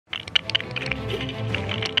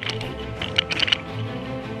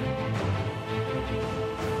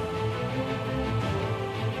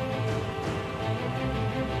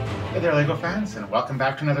Hey there LEGO fans, and welcome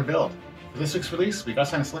back to another build. For this week's release, we got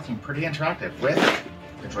something looking pretty interactive with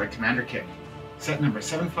the Droid Commander kit. Set number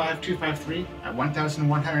 75253 at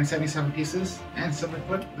 1,177 pieces, and simply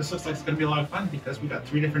put, this looks like it's going to be a lot of fun because we got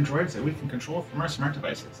 3 different droids that we can control from our smart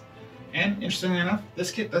devices. And interestingly enough, this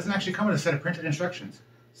kit doesn't actually come with a set of printed instructions,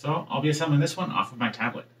 so I'll be assembling this one off of my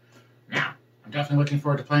tablet. Now, I'm definitely looking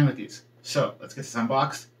forward to playing with these. So let's get this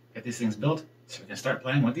unboxed, get these things built, so we can start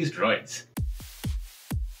playing with these droids.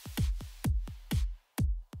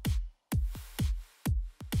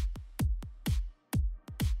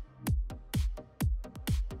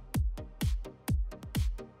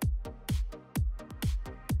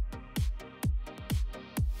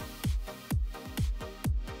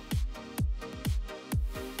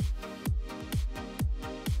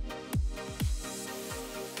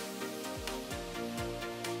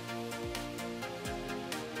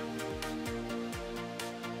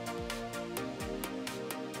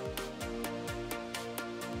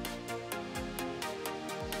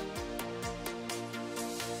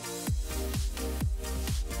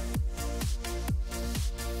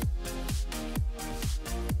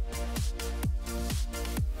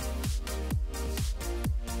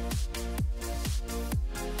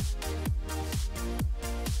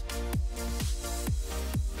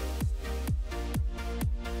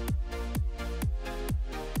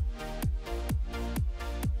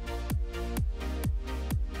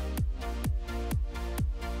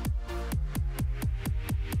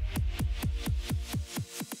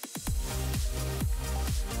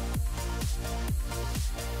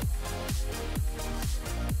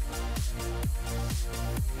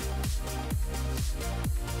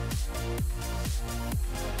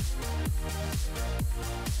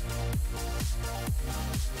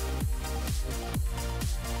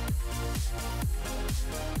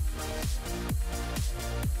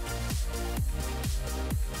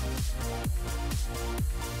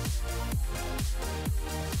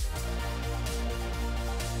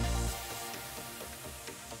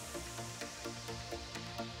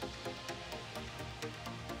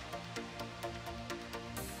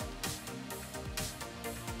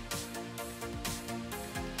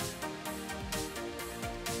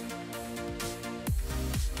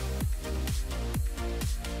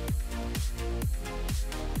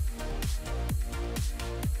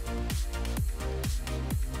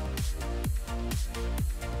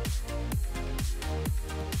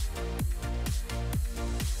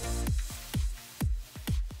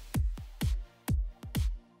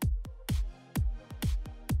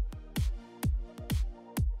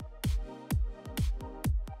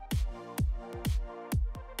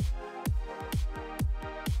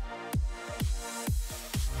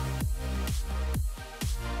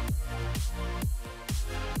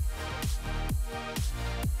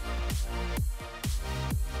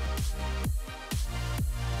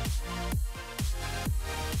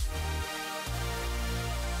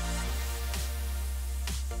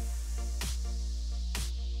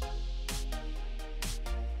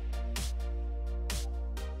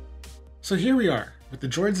 So here we are, with the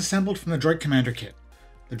droids assembled from the Droid Commander kit.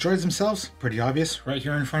 The droids themselves, pretty obvious, right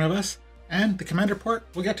here in front of us, and the commander port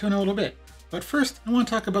we'll get to in a little bit. But first, I want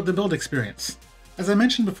to talk about the build experience. As I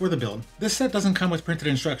mentioned before the build, this set doesn't come with printed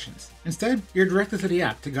instructions. Instead, you're directed to the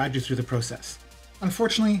app to guide you through the process.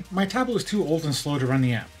 Unfortunately, my tablet was too old and slow to run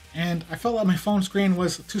the app, and I felt that my phone screen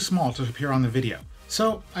was too small to appear on the video.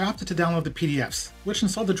 So I opted to download the PDFs, which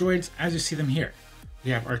install the droids as you see them here.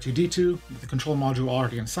 We have R2-D2 with the control module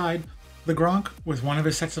already inside, the Gronk with one of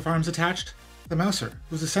his sets of arms attached, the Mauser,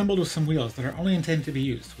 who's assembled with some wheels that are only intended to be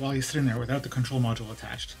used while he's sitting there without the control module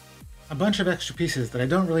attached. A bunch of extra pieces that I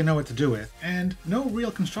don't really know what to do with, and no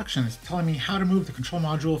real constructions telling me how to move the control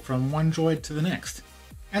module from one droid to the next.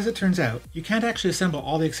 As it turns out, you can't actually assemble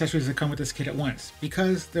all the accessories that come with this kit at once,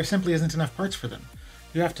 because there simply isn't enough parts for them.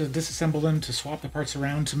 You have to disassemble them to swap the parts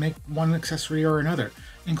around to make one accessory or another,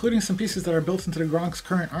 including some pieces that are built into the Gronk's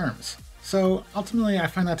current arms. So ultimately I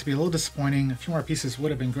find that to be a little disappointing. A few more pieces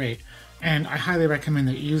would have been great, and I highly recommend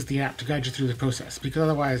that you use the app to guide you through the process, because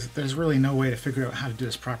otherwise there's really no way to figure out how to do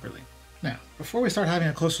this properly. Now, before we start having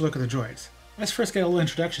a closer look at the droids, let's first get a little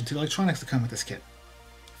introduction to the electronics that come with this kit.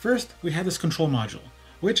 First, we have this control module,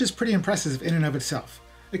 which is pretty impressive in and of itself.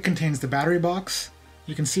 It contains the battery box.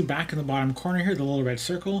 You can see back in the bottom corner here, the little red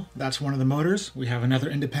circle, that's one of the motors. We have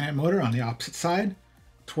another independent motor on the opposite side.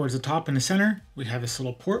 Towards the top in the center, we have this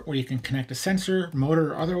little port where you can connect a sensor,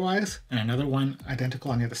 motor, or otherwise, and another one identical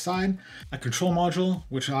on the other side. A control module,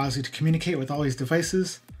 which allows you to communicate with all these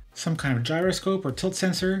devices, some kind of gyroscope or tilt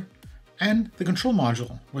sensor, and the control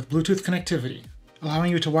module with Bluetooth connectivity,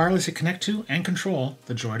 allowing you to wirelessly connect to and control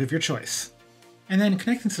the droid of your choice. And then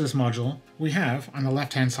connecting to this module, we have on the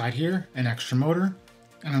left-hand side here an extra motor,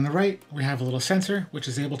 and on the right we have a little sensor which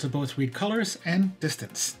is able to both read colors and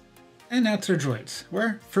distance. And now to the droids,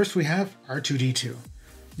 where first we have R2-D2.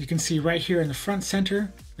 You can see right here in the front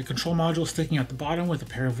center, the control module sticking out the bottom with a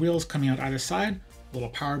pair of wheels coming out either side, a little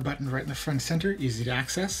power button right in the front center, easy to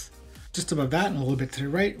access. Just above that and a little bit to the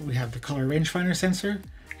right, we have the color rangefinder sensor,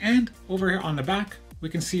 and over here on the back, we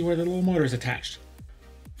can see where the little motor is attached.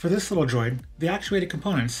 For this little droid, the actuated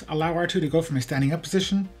components allow R2 to go from a standing up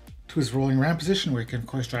position to his rolling around position where he can of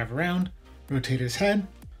course drive around, rotate his head,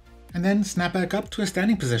 and then snap back up to a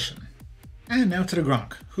standing position. And now to the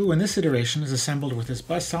Gronk, who in this iteration is assembled with his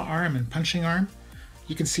buzzsaw arm and punching arm.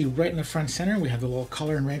 You can see right in the front center we have the little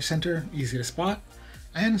color and range center, easy to spot,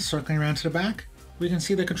 and circling around to the back, we can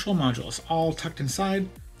see the control modules all tucked inside,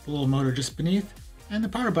 the little motor just beneath, and the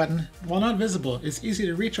power button, while not visible, is easy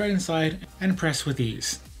to reach right inside and press with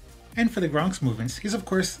ease. And for the Gronk's movements, he's of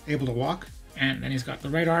course able to walk, and then he's got the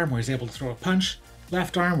right arm where he's able to throw a punch,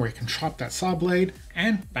 left arm where he can chop that saw blade,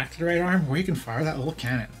 and back to the right arm where he can fire that little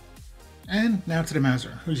cannon. And now to the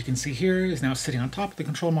Mauser, who you can see here is now sitting on top of the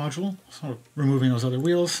control module, so removing those other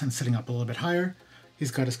wheels and sitting up a little bit higher.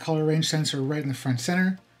 He's got his color range sensor right in the front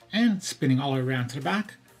center, and spinning all the way around to the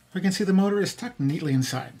back, we can see the motor is tucked neatly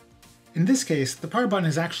inside. In this case, the power button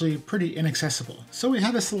is actually pretty inaccessible, so we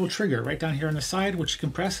have this little trigger right down here on the side which you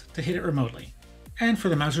can press to hit it remotely. And for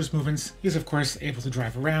the Mauser's movements, he's of course able to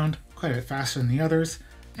drive around quite a bit faster than the others,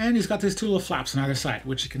 and he's got these two little flaps on either side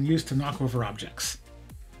which he can use to knock over objects.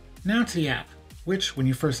 Now to the app, which when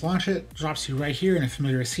you first launch it, drops you right here in a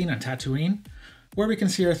familiar scene on Tatooine, where we can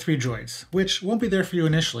see our 3 droids, which won't be there for you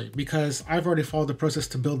initially because I've already followed the process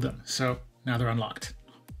to build them, so now they're unlocked.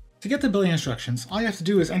 To get the building instructions, all you have to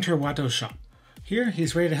do is enter Watto's shop. Here,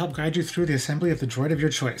 he's ready to help guide you through the assembly of the droid of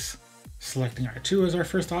your choice. Selecting R2 as our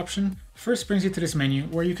first option first brings you to this menu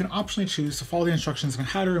where you can optionally choose to follow the instructions on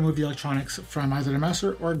how to remove the electronics from either the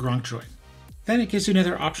Mauser or Gronk Droid. Then it gives you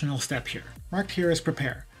another optional step here, marked here as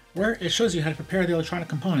Prepare, where it shows you how to prepare the electronic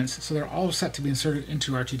components so they're all set to be inserted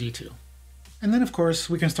into R2-D2. And then of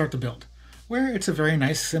course we can start the build, where it's a very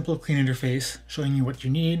nice, simple, clean interface showing you what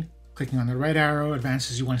you need. Clicking on the right arrow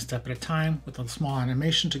advances you one step at a time with a small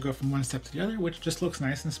animation to go from one step to the other, which just looks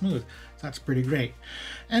nice and smooth. So that's pretty great.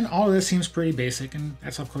 And all of this seems pretty basic, and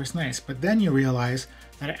that's of course nice, but then you realize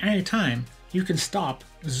that at any time you can stop,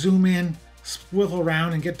 zoom in, swivel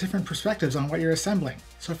around, and get different perspectives on what you're assembling.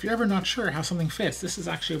 So if you're ever not sure how something fits, this is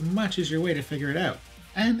actually a much easier way to figure it out.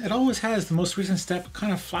 And it always has the most recent step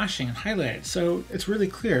kind of flashing and highlighted, so it's really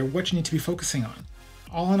clear what you need to be focusing on.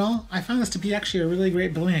 All in all, I found this to be actually a really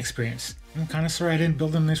great building experience. I'm kind of sorry I didn't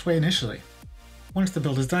build them this way initially. Once the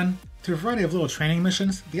build is done, through a variety of little training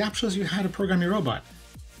missions, the app shows you how to program your robot.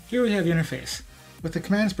 Here we have the interface, with the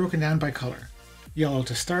commands broken down by color. Yellow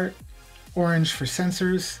to start, orange for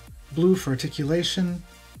sensors, blue for articulation,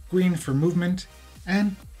 green for movement,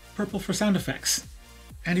 and purple for sound effects.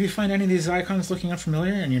 And if you find any of these icons looking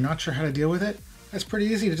unfamiliar and you're not sure how to deal with it, that's pretty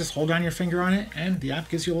easy to just hold down your finger on it and the app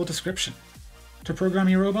gives you a little description. To program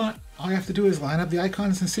your robot, all you have to do is line up the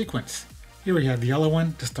icons in sequence. Here we have the yellow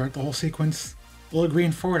one to start the whole sequence, a little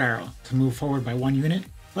green forward arrow to move forward by 1 unit,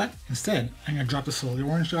 but instead I'm going to drop this little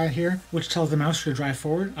orange guy here, which tells the mouse to drive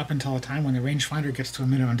forward up until a time when the rangefinder gets to a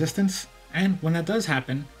minimum distance, and when that does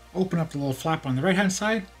happen, open up the little flap on the right hand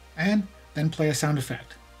side, and then play a sound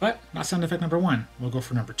effect. But not sound effect number 1, we'll go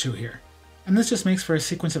for number 2 here. And this just makes for a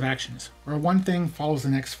sequence of actions, where one thing follows the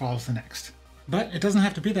next follows the next. But it doesn't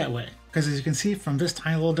have to be that way, because as you can see from this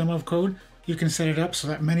tiny little demo of code, you can set it up so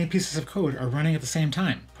that many pieces of code are running at the same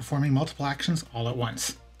time, performing multiple actions all at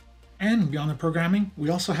once. And beyond the programming, we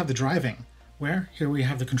also have the driving, where here we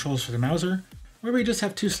have the controls for the Mauser, where we just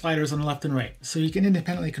have 2 sliders on the left and right, so you can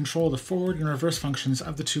independently control the forward and reverse functions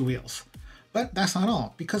of the 2 wheels. But that's not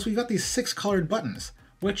all, because we've got these 6 colored buttons,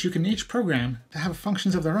 which you can each program to have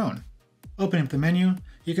functions of their own. Opening up the menu,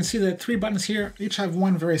 you can see that 3 buttons here each have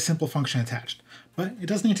one very simple function attached. But it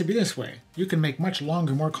doesn't need to be this way. You can make much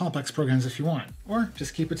longer, more complex programs if you want, or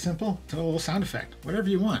just keep it simple to a little sound effect, whatever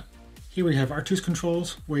you want. Here we have R2's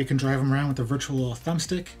controls, where you can drive them around with a virtual little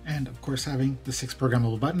thumbstick, and of course having the 6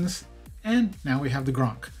 programmable buttons. And now we have the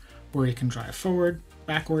Gronk, where you can drive forward,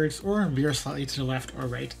 backwards, or veer slightly to the left or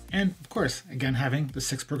right, and of course, again having the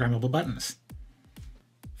 6 programmable buttons.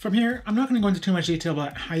 From here, I'm not going to go into too much detail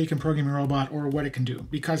about how you can program your robot or what it can do,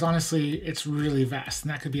 because honestly, it's really vast,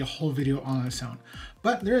 and that could be a whole video on its own.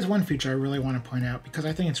 But there is one feature I really want to point out, because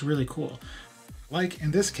I think it's really cool. Like in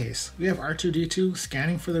this case, we have R2-D2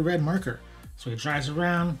 scanning for the red marker. So he drives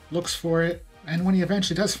around, looks for it, and when he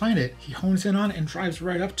eventually does find it, he hones in on it and drives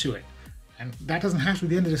right up to it. And that doesn't have to be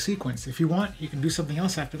the end of the sequence. If you want, you can do something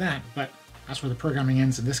else after that, but that's where the programming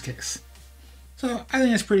ends in this case. So I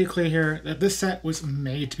think it's pretty clear here that this set was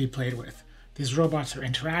made to be played with. These robots are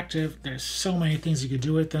interactive, there's so many things you could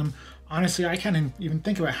do with them. Honestly, I can't even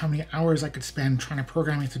think about how many hours I could spend trying to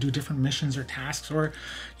program it to do different missions or tasks, or,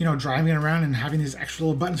 driving around and having these extra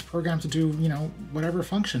little buttons programmed to do, whatever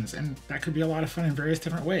functions, and that could be a lot of fun in various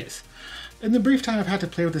different ways. In the brief time I've had to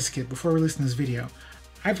play with this kit before releasing this video,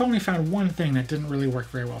 I've only found one thing that didn't really work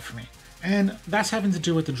very well for me, and that's having to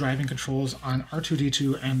do with the driving controls on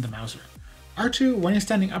R2-D2 and the Mauser. R2, when he's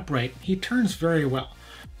standing upright, he turns very well,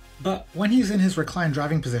 but when he's in his reclined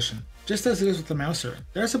driving position, just as it is with the Mauser,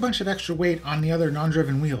 there's a bunch of extra weight on the other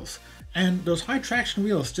non-driven wheels, and those high traction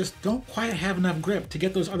wheels just don't quite have enough grip to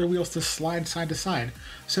get those other wheels to slide side to side,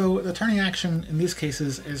 so the turning action in these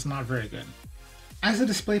cases is not very good. As a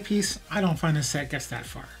display piece, I don't find this set gets that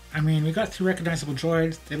far. I mean, we got 3 recognizable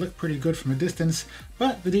droids, they look pretty good from a distance,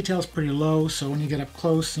 but the detail is pretty low, so when you get up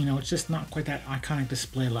close, it's just not quite that iconic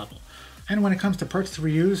display level. And when it comes to parts to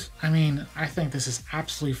reuse, I think this is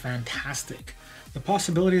absolutely fantastic. The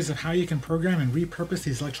possibilities of how you can program and repurpose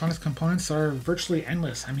these electronics components are virtually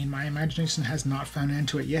endless. My imagination has not found an end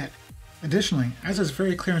to it yet. Additionally, as there's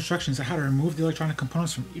very clear instructions on how to remove the electronic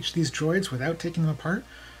components from each of these droids without taking them apart,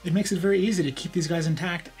 it makes it very easy to keep these guys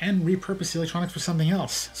intact and repurpose the electronics for something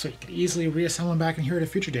else, so you can easily reassemble them back in here at a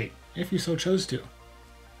future date, if you so chose to.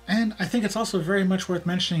 And I think it's also very much worth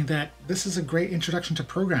mentioning that this is a great introduction to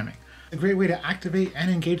programming, a great way to activate and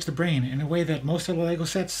engage the brain in a way that most other LEGO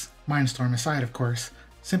sets, Mindstorm aside of course,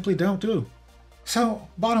 simply don't do. So,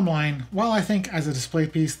 bottom line, while I think as a display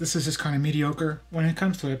piece this is just kind of mediocre, when it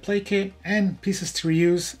comes to a play kit and pieces to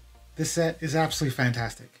reuse, this set is absolutely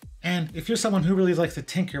fantastic. And if you're someone who really likes to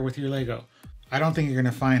tinker with your LEGO, I don't think you're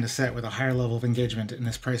going to find a set with a higher level of engagement in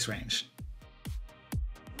this price range.